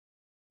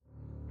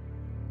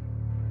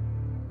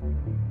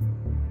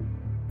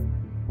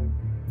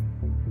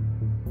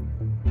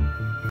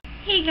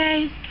Hey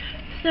guys,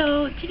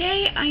 so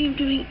today I am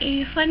doing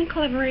a fun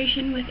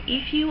collaboration with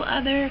a few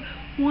other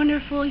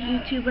wonderful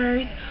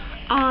YouTubers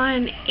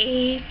on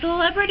a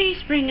celebrity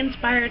spring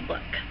inspired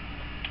look.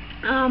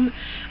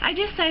 I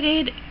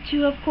decided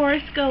to of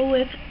course go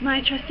with my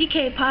trusty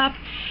K-pop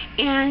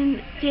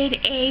and did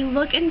a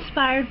look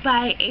inspired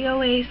by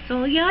AOA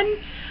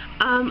Seolhyun.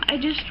 I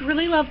just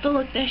really love the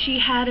look that she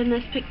had in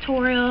this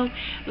pictorial.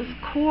 It was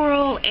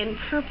coral and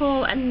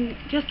purple and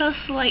just a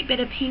slight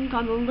bit of pink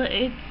on the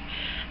lids,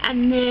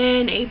 and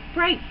then a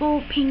bright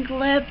bold pink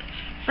lip,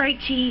 bright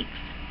cheeks,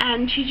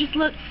 and she just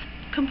looks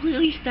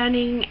completely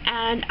stunning,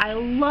 and I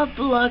love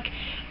the look.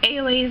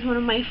 AOA is one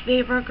of my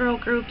favorite girl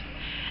groups,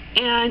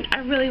 and I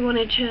really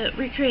wanted to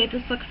recreate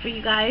this look for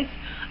you guys.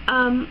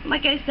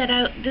 Like I said,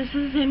 this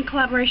is in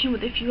collaboration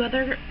with a few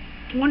other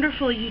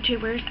wonderful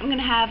YouTubers. I'm going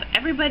to have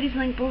everybody's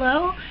link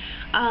below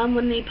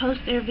when they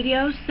post their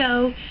videos,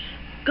 so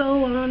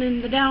go on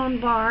in the down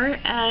bar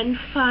and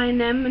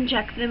find them and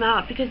check them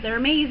out because they're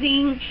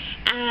amazing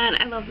and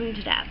I love them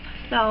to death.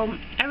 So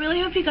I really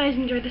hope you guys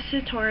enjoy this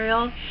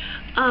tutorial.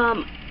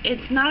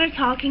 It's not a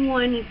talking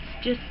one,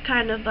 it's just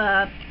kind of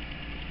a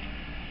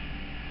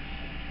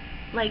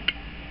like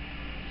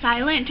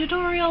silent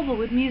tutorial but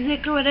with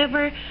music or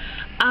whatever.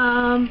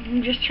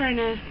 I'm just trying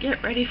to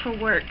get ready for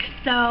work,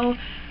 so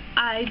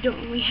I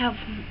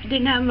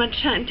didn't have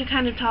much time to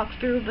kind of talk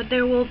through, but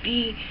there will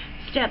be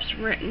steps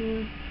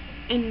written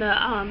in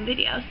the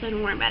video, so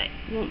don't worry about it.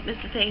 You won't miss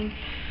a thing.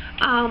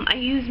 I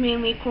use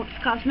mainly Corpse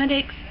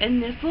Cosmetics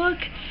in this look.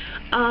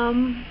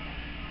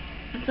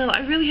 So I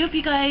really hope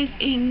you guys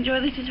enjoy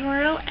the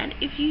tutorial, and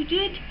if you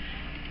did,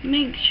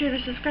 make sure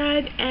to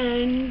subscribe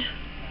and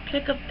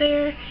click up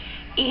there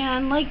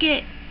and like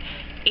it,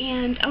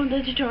 and on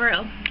the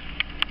tutorial.